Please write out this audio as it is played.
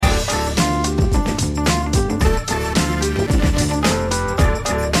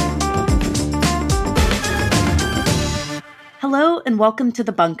and welcome to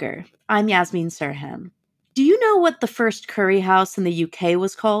The Bunker. I'm Yasmin Sirhan. Do you know what the first curry house in the UK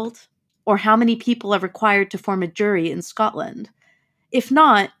was called? Or how many people are required to form a jury in Scotland? If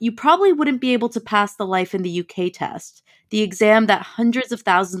not, you probably wouldn't be able to pass the Life in the UK test, the exam that hundreds of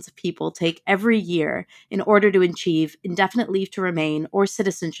thousands of people take every year in order to achieve indefinite leave to remain or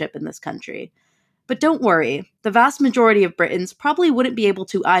citizenship in this country. But don't worry, the vast majority of Britons probably wouldn't be able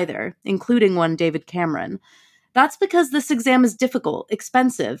to either, including one David Cameron. That's because this exam is difficult,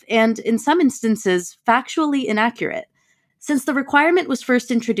 expensive, and in some instances, factually inaccurate. Since the requirement was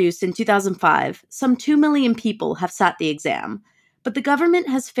first introduced in 2005, some 2 million people have sat the exam. But the government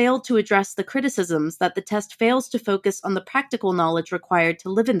has failed to address the criticisms that the test fails to focus on the practical knowledge required to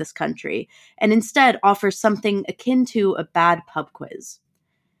live in this country, and instead offers something akin to a bad pub quiz.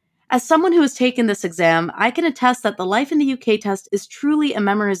 As someone who has taken this exam, I can attest that the Life in the UK test is truly a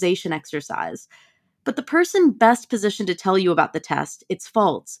memorization exercise. But the person best positioned to tell you about the test, its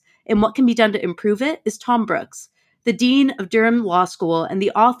faults, and what can be done to improve it is Tom Brooks, the Dean of Durham Law School and the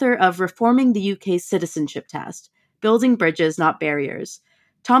author of Reforming the UK's Citizenship Test, Building Bridges, Not Barriers.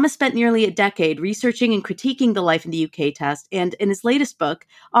 Tom has spent nearly a decade researching and critiquing the Life in the UK test, and in his latest book,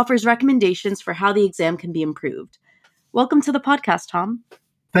 offers recommendations for how the exam can be improved. Welcome to the podcast, Tom.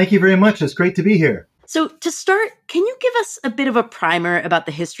 Thank you very much. It's great to be here. So to start, can you give us a bit of a primer about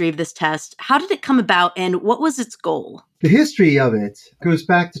the history of this test? How did it come about and what was its goal? The history of it goes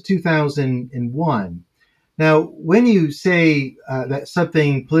back to 2001. Now, when you say that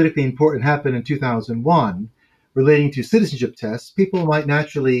something politically important happened in 2001 relating to citizenship tests, people might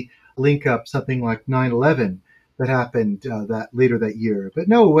naturally link up something like 9/11 that happened that later that year. But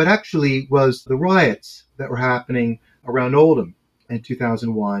no, what actually was the riots that were happening around Oldham in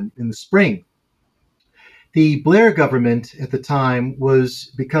 2001 in the spring. The Blair government at the time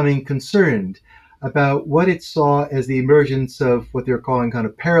was becoming concerned about what it saw as the emergence of what they're calling kind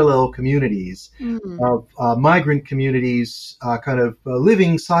of parallel communities, of migrant communities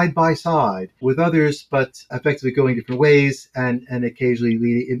living side by side with others, but effectively going different ways and occasionally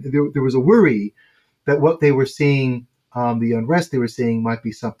leading. There was a worry that what they were seeing, the unrest they were seeing, might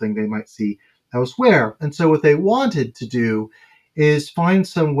be something they might see elsewhere. And so what they wanted to do is find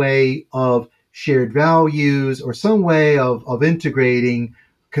some way of shared values or some way of integrating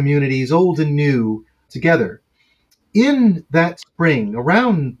communities, old and new, together. In that spring,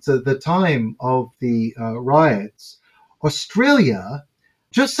 around the time of the riots, Australia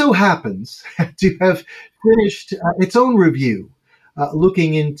just so happens to have finished its own review,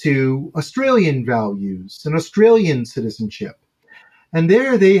 looking into Australian values and Australian citizenship. And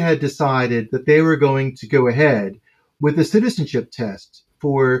there they had decided that they were going to go ahead with a citizenship test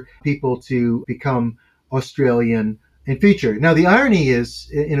for people to become Australian in future. Now, the irony is,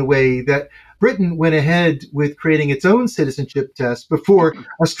 in a way, that Britain went ahead with creating its own citizenship test before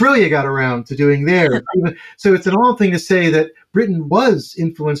Australia got around to doing theirs. So it's an odd thing to say that Britain was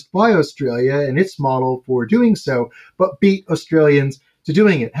influenced by Australia and its model for doing so, but beat Australians to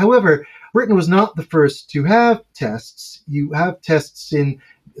doing it. However, Britain was not the first to have tests. You have tests in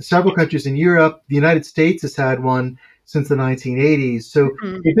several countries in Europe. The United States has had one since the 1980s. So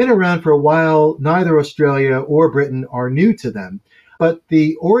they've been around for a while. Neither Australia or Britain are new to them. But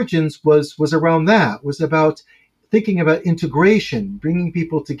the origins was around that, was about thinking about integration, bringing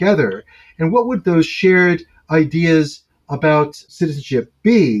people together. And what would those shared ideas about citizenship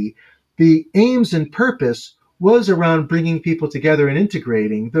be? The aims and purpose was around bringing people together and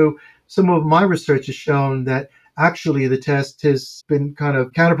integrating, though some of my research has shown that actually the test has been kind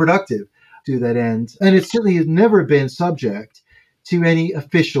of counterproductive to that end. And it certainly has never been subject to any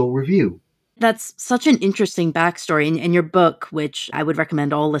official review. That's such an interesting backstory. And your book, which I would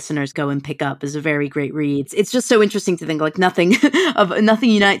recommend all listeners go and pick up, is a very great read. It's just so interesting to think like nothing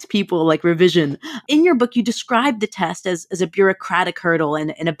unites people like revision. In your book, you describe the test as a bureaucratic hurdle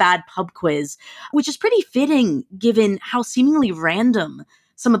and a bad pub quiz, which is pretty fitting given how seemingly random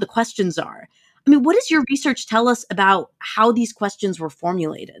some of the questions are. I mean, what does your research tell us about how these questions were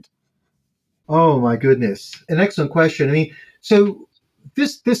formulated? Oh, my goodness. An excellent question. I mean, so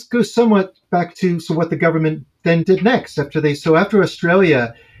this goes somewhat back to what the government then did next after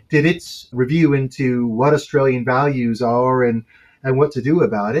Australia did its review into what Australian values are and what to do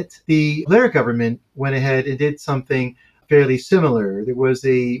about it. The Blair government went ahead and did something fairly similar. There was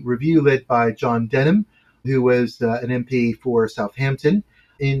a review led by John Denham, who was an MP for Southampton,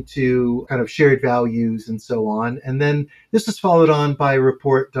 into kind of shared values and so on. And then this was followed on by a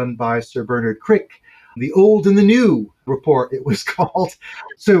report done by Sir Bernard Crick, the Old and the New report, it was called.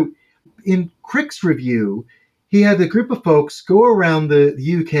 So in Crick's review, he had a group of folks go around the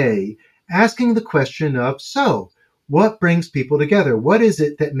UK asking the question of, so what brings people together? What is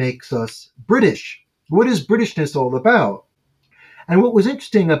it that makes us British? What is Britishness all about? And what was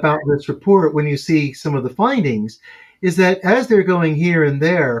interesting about this report, when you see some of the findings, is that as they're going here and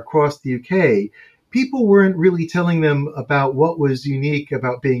there across the UK, people weren't really telling them about what was unique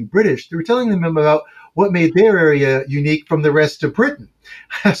about being British. They were telling them about what made their area unique from the rest of Britain.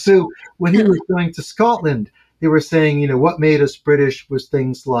 So when he was going to Scotland, they were saying, what made us British was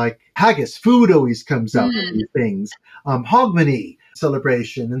things like haggis. Food always comes up in these things, hogmanay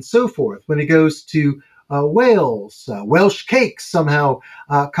celebration, and so forth. When he goes to Wales, Welsh cakes somehow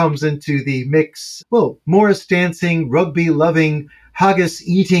comes into the mix. Well, Morris dancing, rugby loving, haggis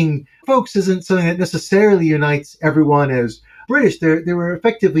eating folks isn't something that necessarily unites everyone as British. They were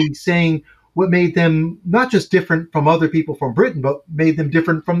effectively saying what made them not just different from other people from Britain, but made them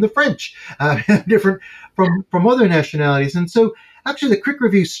different from the French, different from other nationalities. And so actually the Crick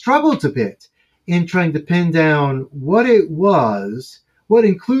Review struggled a bit in trying to pin down what it was, what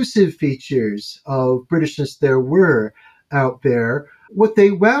inclusive features of Britishness there were out there. What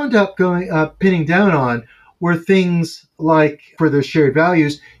they wound up pinning down on were things like, for their shared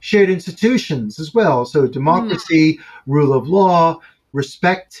values, shared institutions as well. So democracy, rule of law,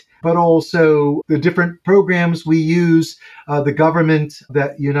 respect, but also the different programs we use, the government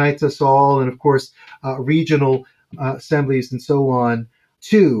that unites us all, and of course, regional assemblies and so on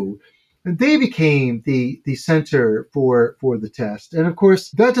too. And they became the center for the test. And of course,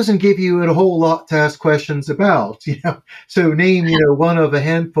 that doesn't give you a whole lot to ask questions about. So name one of a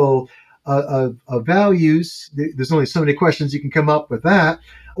handful of values. There's only so many questions you can come up with that,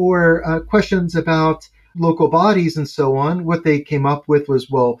 or questions about local bodies and so on. What they came up with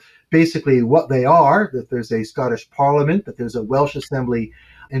was, well, basically what they are, that there's a Scottish Parliament, that there's a Welsh Assembly,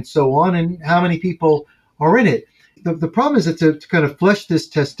 and so on, and how many people are in it. The problem is that to kind of flesh this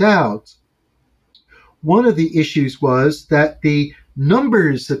test out, one of the issues was that the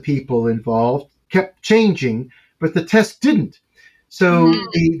numbers of people involved kept changing, but the test didn't. So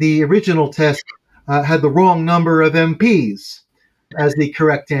the original test had the wrong number of MPs as the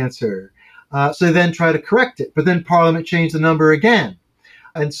correct answer. So they then try to correct it, but then Parliament changed the number again.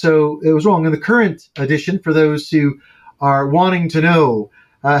 And so it was wrong. In the current edition, for those who are wanting to know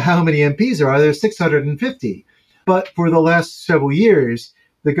how many MPs there are, there's 650. But for the last several years,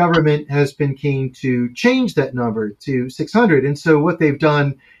 the government has been keen to change that number to 600. And so what they've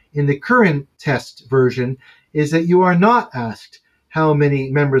done in the current test version is that you are not asked how many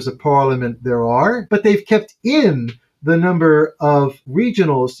members of Parliament there are, but they've kept in the number of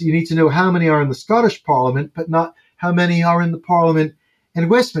regionals. You need to know how many are in the Scottish Parliament, but not how many are in the Parliament in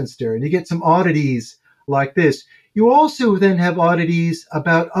Westminster. And you get some oddities like this. You also then have oddities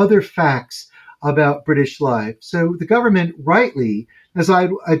about other facts about British life. So the government rightly, as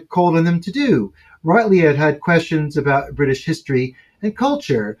I'd called on them to do, rightly had questions about British history and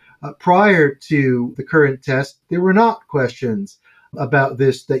culture. Prior to the current test, there were not questions about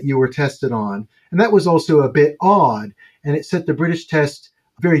this that you were tested on. And that was also a bit odd. And it set the British test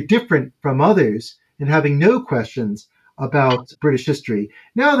very different from others in having no questions about British history.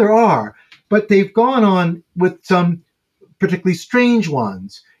 Now there are, but they've gone on with some particularly strange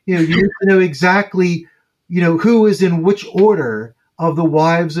ones. You need to know exactly, who is in which order of the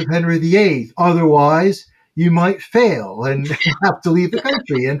wives of Henry VIII. Otherwise, you might fail and have to leave the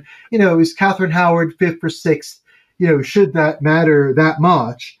country. And, is Catherine Howard fifth or sixth? Should that matter that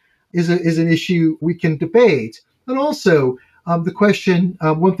much is an issue we can debate. And also the question,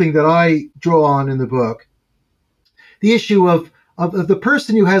 one thing that I draw on in the book, the issue of the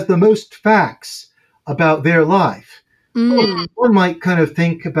person who has the most facts about their life. Well, one might kind of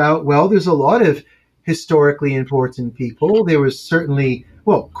think about, well, there's a lot of historically important people. There was certainly,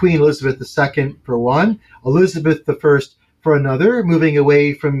 Queen Elizabeth II for one, Elizabeth I for another, moving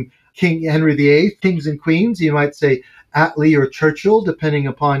away from King Henry VIII, kings and queens. You might say Attlee or Churchill, depending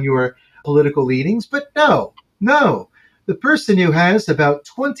upon your political leanings. But no. The person who has about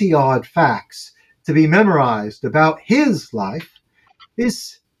 20 odd facts to be memorized about his life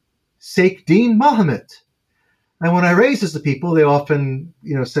is Sheikh Deen Mohammed. And when I raise this to people, they often,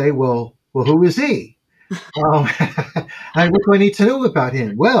 say, well, who is he? And what do I need to know about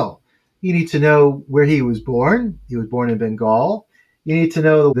him? Well, you need to know where he was born. He was born in Bengal. You need to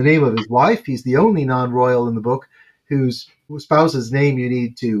know the name of his wife. He's the only non-royal in the book whose spouse's name you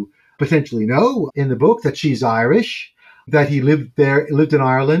need to potentially know in the book, that she's Irish, that he lived in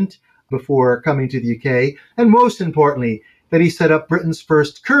Ireland before coming to the UK, and most importantly, that he set up Britain's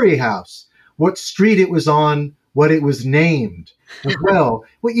first curry house, what street it was on, what it was named as well.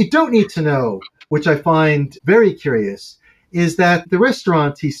 What you don't need to know, which I find very curious, is that the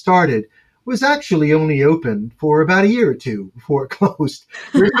restaurant he started was actually only open for about a year or two before it closed.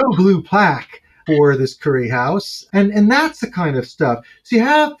 There's no blue plaque for this curry house. And that's the kind of stuff. So you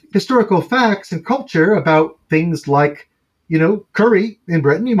have historical facts and culture about things like, curry in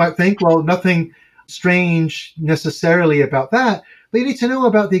Britain. You might think, well, nothing strange necessarily about that. But you need to know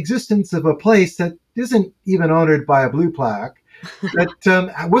about the existence of a place that isn't even honored by a blue plaque,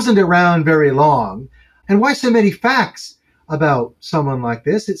 that wasn't around very long. And why so many facts about someone like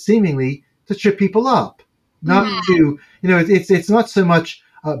this? It's seemingly to trip people up, not to, it's not so much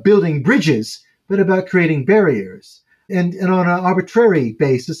building bridges, but about creating barriers and on an arbitrary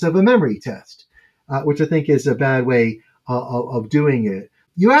basis of a memory test, which I think is a bad way of doing it.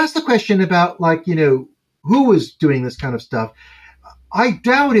 You asked the question about, who was doing this kind of stuff. I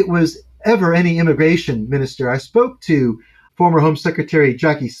doubt it was ever any immigration minister. I spoke to former Home Secretary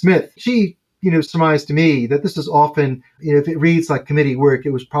Jackie Smith. She, surmised to me that this is often, if it reads like committee work,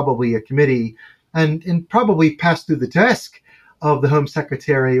 it was probably a committee and probably passed through the desk of the Home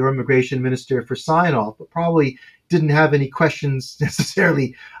Secretary or immigration minister for sign-off, but probably didn't have any questions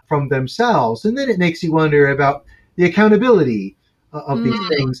necessarily from themselves. And then it makes you wonder about the accountability of these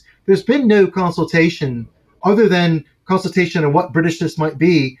things. There's been no consultation other than consultation on what Britishness might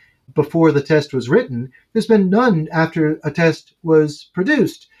be before the test was written. There's been none after a test was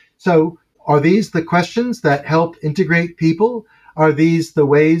produced. So are these the questions that help integrate people? Are these the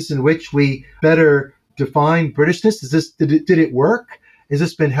ways in which we better define Britishness? Did it work? Has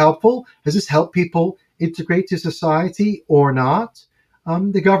this been helpful? Has this helped people integrate to society or not?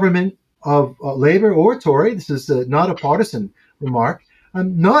 The government of Labour or Tory, this is not a partisan remark,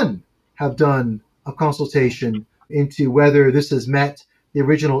 none have done a consultation into whether this has met the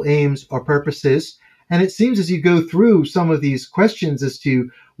original aims or purposes. And it seems as you go through some of these questions as to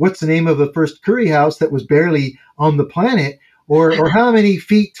what's the name of the first curry house that was barely on the planet, or how many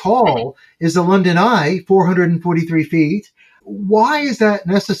feet tall is the London Eye, 443 feet. Why is that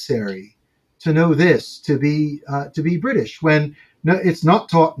necessary to know this, to be British, when it's not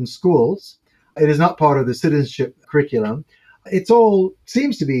taught in schools? It is not part of the citizenship curriculum. It's all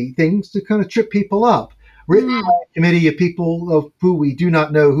seems to be things to kind of trip people up, written by a committee of people of who we do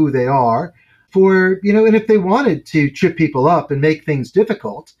not know who they are. And if they wanted to trip people up and make things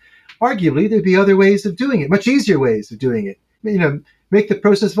difficult, arguably there'd be other ways of doing it, much easier ways of doing it. Make the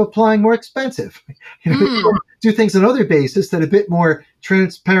process of applying more expensive. Do things on other basis that are a bit more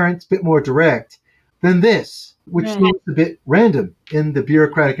transparent, a bit more direct than this, which seems a bit random in the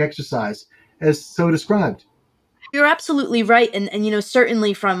bureaucratic exercise as so described. You're absolutely right. And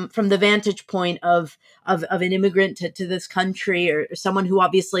certainly from the vantage point of an immigrant to this country, or someone who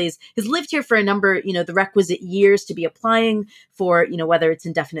obviously has lived here for a number, the requisite years to be applying for, whether it's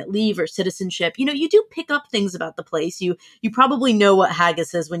indefinite leave or citizenship, you do pick up things about the place. You probably know what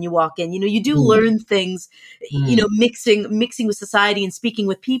haggis is when you walk in, you do learn things, mixing with society and speaking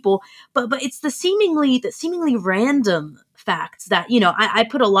with people, but it's the seemingly random facts that, I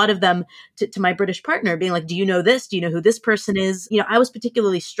put a lot of them to my British partner, being like, do you know this? Do you know who this person is? I was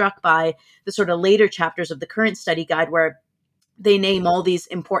particularly struck by the sort of later chapters of the current study guide where they name all these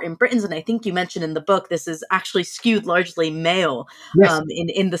important Britons. And I think you mentioned in the book, this is actually skewed largely male. Yes.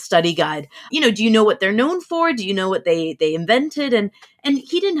 In the study guide. Do you know what they're known for? Do you know what they invented? And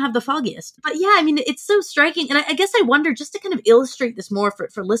he didn't have the foggiest. But yeah, it's so striking. And I guess I wonder, just to kind of illustrate this more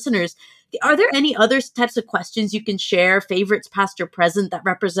for listeners, are there any other types of questions you can share, favorites past or present, that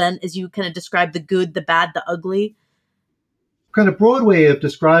represent, as you kind of describe, the good, the bad, the ugly? Kind of broad way of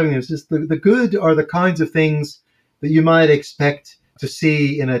describing this is the good are the kinds of things that you might expect to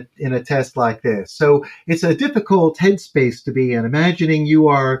see in a test like this. So it's a difficult headspace to be in, imagining you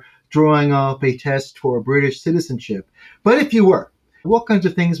are drawing up a test for British citizenship. But if you were, what kinds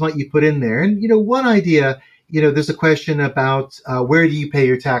of things might you put in there? And, one idea, there's a question about where do you pay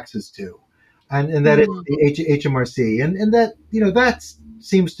your taxes to? And that is the HMRC. And that, that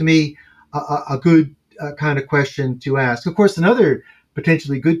seems to me a good kind of question to ask. Of course, another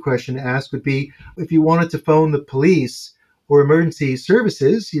potentially good question to ask would be if you wanted to phone the police or emergency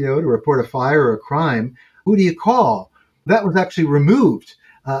services, to report a fire or a crime, who do you call? That was actually removed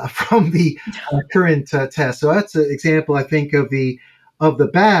from the current test. So that's an example, I think, of the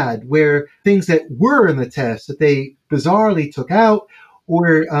bad, where things that were in the test that they bizarrely took out.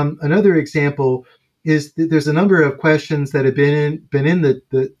 Or another example is that there's a number of questions that have been in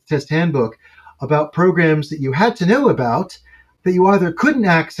the test handbook about programs that you had to know about that you either couldn't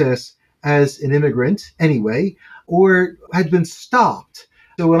access as an immigrant anyway, or had been stopped.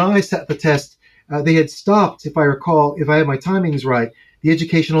 So when I sat the test, they had stopped, if I recall, if I have my timings right, the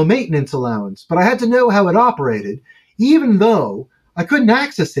educational maintenance allowance. But I had to know how it operated, even though I couldn't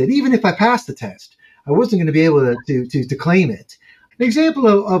access it, even if I passed the test. I wasn't going to be able to claim it. An example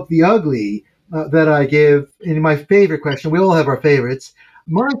of the ugly that I give in my favorite question, we all have our favorites.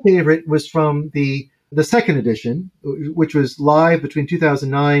 My favorite was from the second edition, which was live between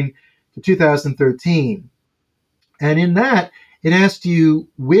 2009 to 2013. And in that, it asked you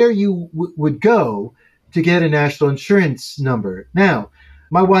where you would go to get a national insurance number. Now,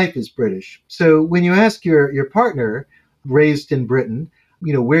 my wife is British. So when you ask your partner, raised in Britain,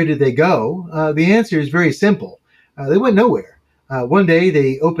 where did they go? The answer is very simple. They went nowhere. One day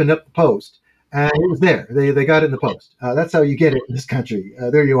they opened up the post and it was there. They got it in the post. That's how you get it in this country.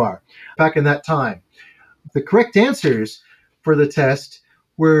 There you are. Back in that time. The correct answers for the test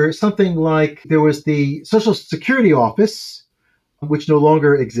were something like there was the Social Security Office, which no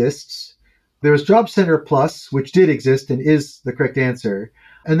longer exists. There was Job Center Plus, which did exist and is the correct answer.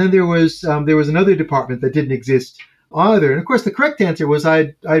 And then there was another department that didn't exist either. And of course, the correct answer was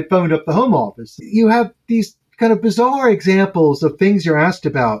I phoned up the Home Office. You have these kind of bizarre examples of things you're asked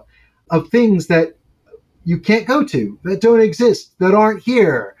about, of things that you can't go to, that don't exist, that aren't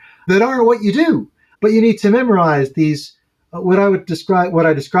here, that aren't what you do. But you need to memorize these, what I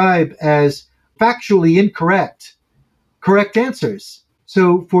describe as factually incorrect, correct answers.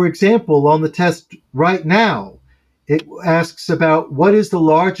 So, for example, on the test right now, it asks about what is the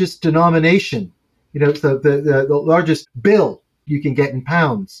largest denomination, it's the largest bill you can get in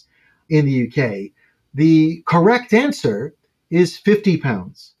pounds in the UK. The correct answer is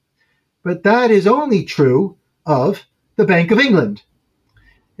 £50. But that is only true of the Bank of England.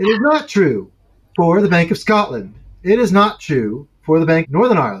 It is not true for the Bank of Scotland. It is not true for the Bank of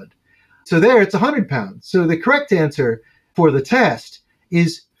Northern Ireland. So there it's £100. So the correct answer for the test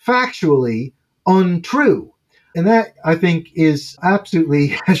is factually untrue. And that, I think, is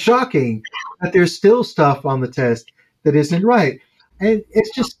absolutely shocking that there's still stuff on the test that isn't right. And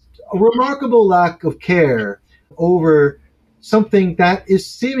it's just a remarkable lack of care over something that is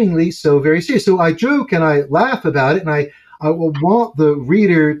seemingly so very serious. So I joke and I laugh about it, and I will want the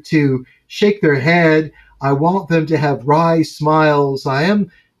reader to shake their head. I want them to have wry smiles. I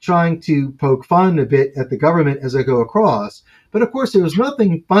am trying to poke fun a bit at the government as I go across. But of course, there was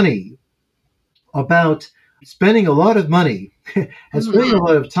nothing funny about spending a lot of money and spending a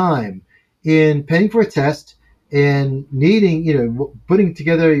lot of time in paying for a test and needing, putting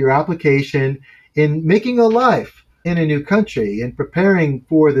together your application, in making a life in a new country and preparing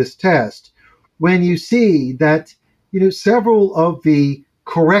for this test, when you see that, several of the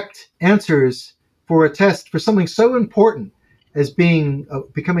correct answers for a test for something so important as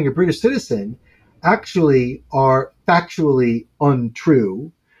becoming a British citizen actually are factually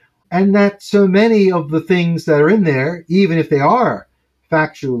untrue, and that so many of the things that are in there, even if they are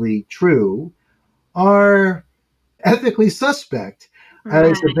factually true, are ethically suspect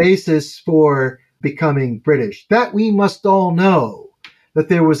as the basis for becoming British. That we must all know, that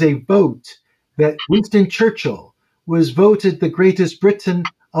there was a vote, that Winston Churchill was voted the greatest Briton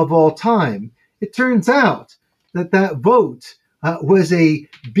of all time. It turns out that vote was a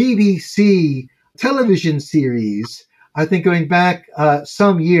BBC television series, I think going back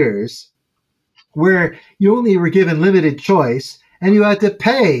some years, where you only were given limited choice and you had to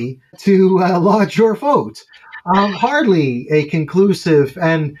pay to lodge your vote. Hardly a conclusive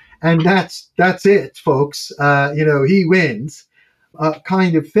and that's it, folks. He wins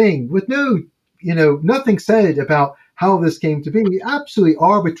kind of thing, with nothing said about how this came to be. Absolutely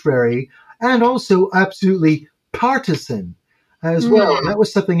arbitrary and also absolutely partisan as well. And that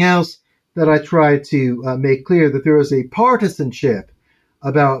was something else that I tried to make clear, that there is a partisanship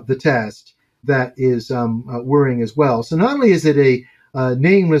about the test that is worrying as well. So not only is it a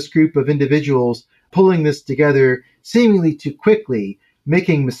nameless group of individuals pulling this together seemingly too quickly,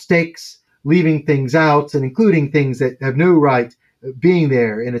 making mistakes, leaving things out, and including things that have no right being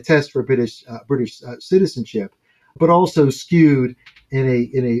there in a test for British citizenship, but also skewed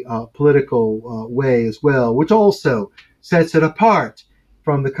in a political way as well, which also sets it apart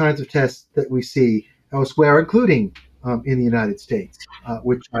from the kinds of tests that we see elsewhere, including in the United States,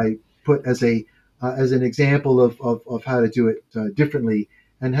 which I put as an example of how to do it differently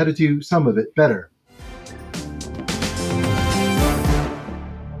and how to do some of it better.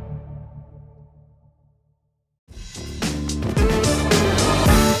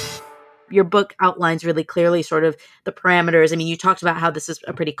 your book outlines really clearly sort of the parameters. I mean, you talked about how this is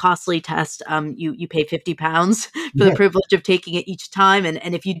a pretty costly test. You pay £50 for the Yeah, privilege of taking it each time,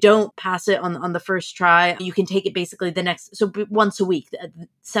 and if you don't pass it on the first try, you can take it basically the next once a week, yeah.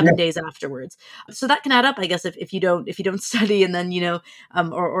 7 days afterwards. So that can add up, I guess, if you don't study, and then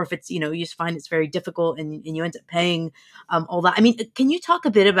or if it's you just find it's very difficult, and you end up paying all that. I mean, can you talk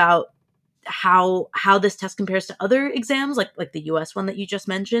a bit about how this test compares to other exams like the US one that you just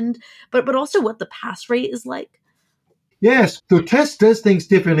mentioned, but also what the pass rate is like? Yes, the test does things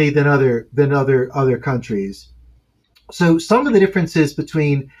differently than other countries. So some of the differences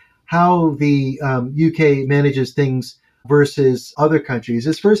between how the UK manages things versus other countries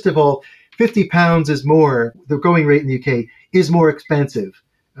is, first of all, £50 is more. The going rate in the UK is more expensive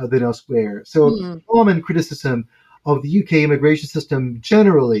than elsewhere. So a Mm. common criticism of the UK immigration system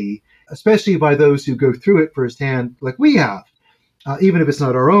generally, especially by those who go through it firsthand, like we have, even if it's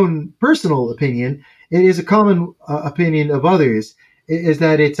not our own personal opinion, it is a common opinion of others, is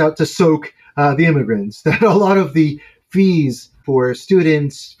that it's out to soak the immigrants. That a lot of the fees for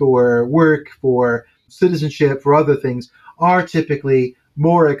students, for work, for citizenship, for other things are typically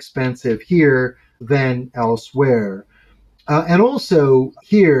more expensive here than elsewhere. And also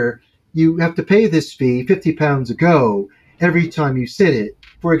here, you have to pay this fee, £50 a go, every time you sit it.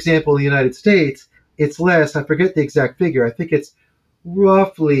 For example, in the United States, it's less. I forget the exact figure. I think it's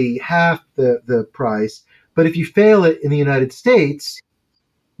roughly half the price. But if you fail it in the United States,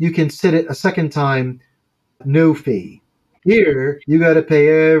 you can sit it a second time, no fee. Here, you got to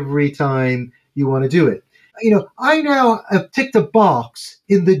pay every time you want to do it. I now have ticked a box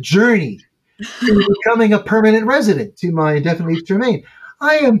in the journey to becoming a permanent resident, to my indefinite leave to remain.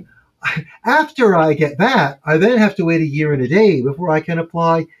 I am, after I get that, I then have to wait a year and a day before I can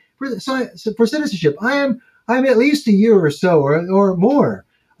apply for citizenship. I'm at least a year or so or more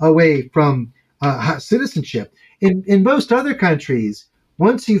away from citizenship. In most other countries,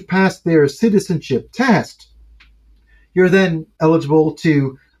 once you've passed their citizenship test, you're then eligible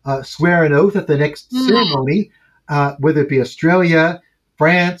to swear an oath at the next ceremony, whether it be Australia,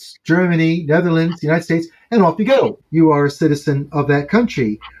 France, Germany, Netherlands, United States, and off you go. You are a citizen of that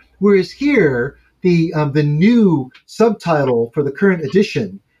country. Whereas here, the new subtitle for the current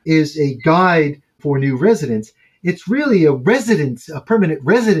edition is a guide for new residents. It's really a permanent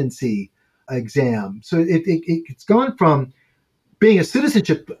residency exam. So it's gone from being a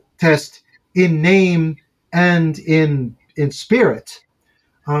citizenship test in name and in spirit.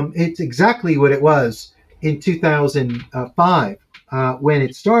 It's exactly what it was in 2005 when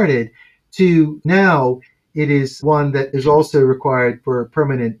it started, to now it is one that is also required for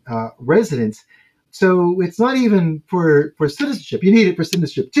permanent residence. So it's not even for citizenship. You need it for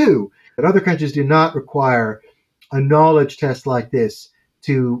citizenship too. But other countries do not require a knowledge test like this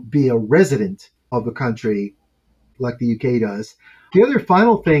to be a resident of the country like the UK does. The other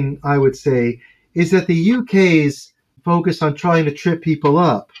final thing I would say is that the UK's focus on trying to trip people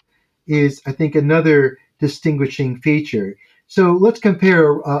up is, I think, another distinguishing feature. So let's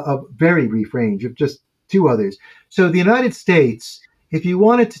compare a very brief range of just two others. So the United States, if you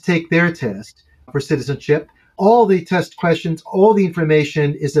wanted to take their test for citizenship, all the test questions, all the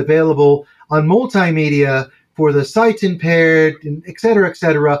information is available on multimedia for the sight impaired, et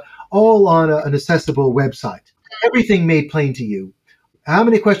cetera, all on an accessible website. Everything made plain to you. How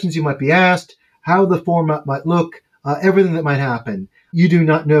many questions you might be asked, how the format might look, everything that might happen. You do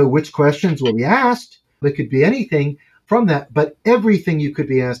not know which questions will be asked. There could be anything from that, but everything you could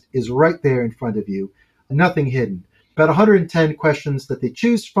be asked is right there in front of you. Nothing hidden. About 110 questions that they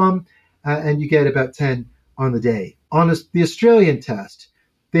choose from, and you get about 10 on the day. On the Australian test,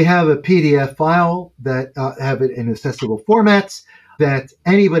 they have a PDF file that have it in accessible formats that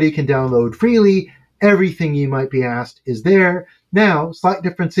anybody can download freely. Everything you might be asked is there. Now, slight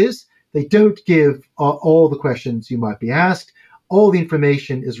difference is they don't give all the questions you might be asked. All the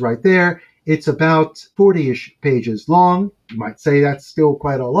information is right there. It's about 40-ish pages long. You might say that's still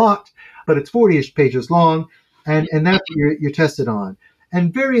quite a lot, but it's 40-ish pages long, and that's what you're tested on.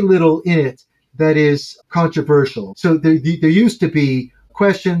 And very little in it that is controversial. So there used to be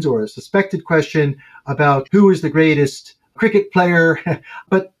questions or a suspected question about who is the greatest cricket player,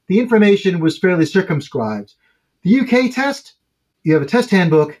 but the information was fairly circumscribed. The UK test, you have a test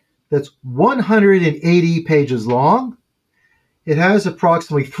handbook that's 180 pages long. It has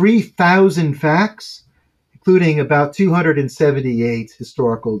approximately 3,000 facts, including about 278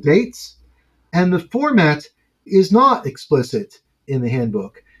 historical dates. And the format is not explicit in the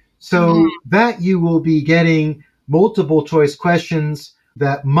handbook. So that you will be getting multiple choice questions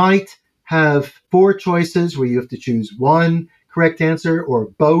that might have four choices where you have to choose one correct answer or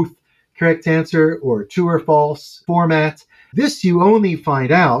both correct answer or true or false format. This you only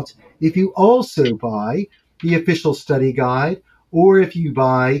find out if you also buy the official study guide or if you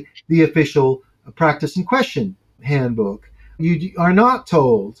buy the official practice and question handbook. You are not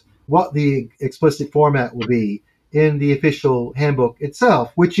told what the explicit format will be in the official handbook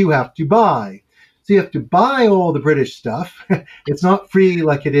itself, which you have to buy. So you have to buy all the British stuff. It's not free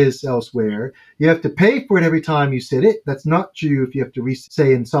like it is elsewhere. You have to pay for it every time you sit it. That's not true if you have to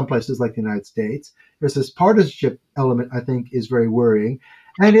say in some places like the United States. There's this partisanship element I think is very worrying.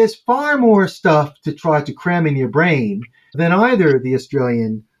 And it's far more stuff to try to cram in your brain than either the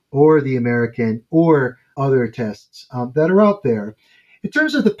Australian or the American or other tests that are out there. In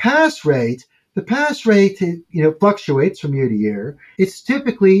terms of the pass rate fluctuates from year to year. It's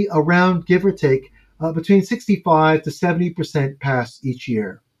typically around, give or take, between 65 to 70% pass each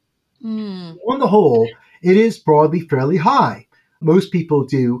year. On the whole, it is broadly fairly high. Most people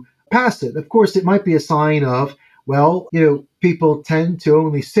do pass it. Of course, it might be a sign of, people tend to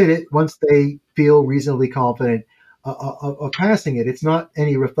only sit it once they feel reasonably confident of passing it. It's not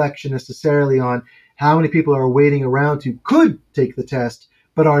any reflection necessarily on how many people are waiting around who could take the test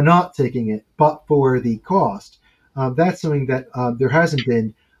but are not taking it, but for the cost. That's something that there hasn't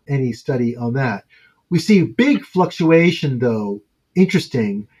been any study on that. We see big fluctuation, though,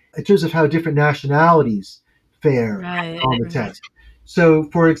 interesting, in terms of how different nationalities fare on the test. So,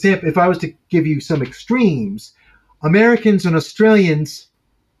 for example, if I was to give you some extremes, Americans and Australians,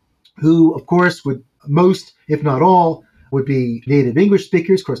 who, of course, would most, if not all, would be native English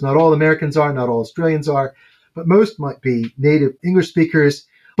speakers. Of course, not all Americans are, not all Australians are, but most might be native English speakers.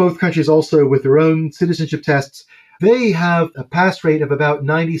 Both countries also with their own citizenship tests. They have a pass rate of about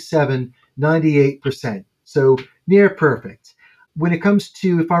 97, 98%. So near perfect. When it comes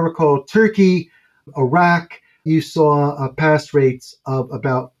to, if I recall, Turkey, Iraq, you saw pass rates of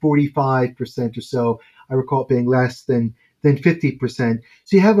about 45% or so. I recall it being less than 50%.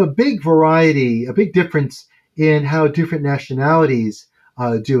 So you have a big variety, a big difference in how different nationalities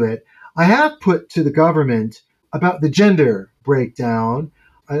do it. I have put to the government about the gender breakdown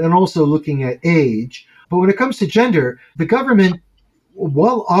and also looking at age. But when it comes to gender, the government,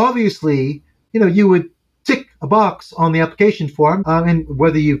 well, obviously, you would tick a box on the application form and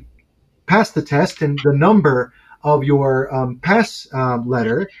whether you pass the test and the number of your pass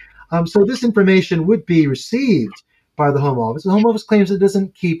letter. So this information would be received by the Home Office. The Home Office claims it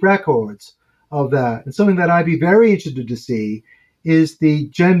doesn't keep records of that. And something that I'd be very interested to see is the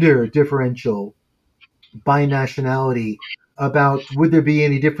gender differential by nationality about would there be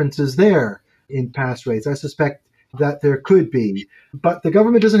any differences there in pass rates. I suspect that there could be, but the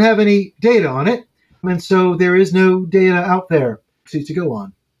government doesn't have any data on it. And so there is no data out there to go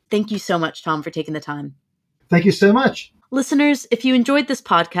on. Thank you so much, Tom, for taking the time. Thank you so much. Listeners, if you enjoyed this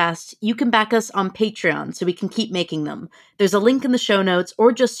podcast, you can back us on Patreon so we can keep making them. There's a link in the show notes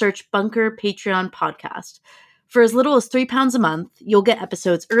or just search Bunker Patreon Podcast. For as little as £3 a month, you'll get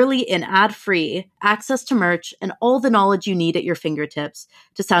episodes early and ad-free, access to merch, and all the knowledge you need at your fingertips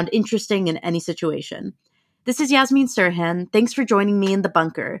to sound interesting in any situation. This is Yasmin Sirhan. Thanks for joining me in the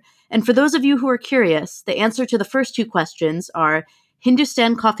bunker. And for those of you who are curious, the answer to the first two questions are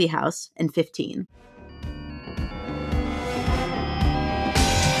Hindustan Coffee House and 15.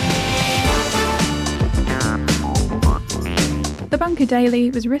 The Bunker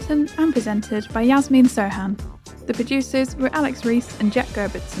Daily was written and presented by Yasmin Sirhan. The producers were Alex Rees and Jet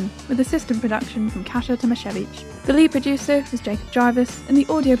Gerbertson, with assistant production from Kasia Tomaszewicz. The lead producer was Jacob Jarvis, and the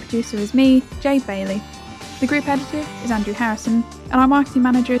audio producer is me, Jade Bailey. The group editor is Andrew Harrison, and our marketing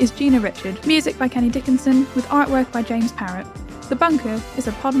manager is Gina Richard. Music by Kenny Dickinson, with artwork by James Parrott. The Bunker is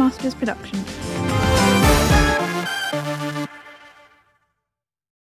a Podmasters production.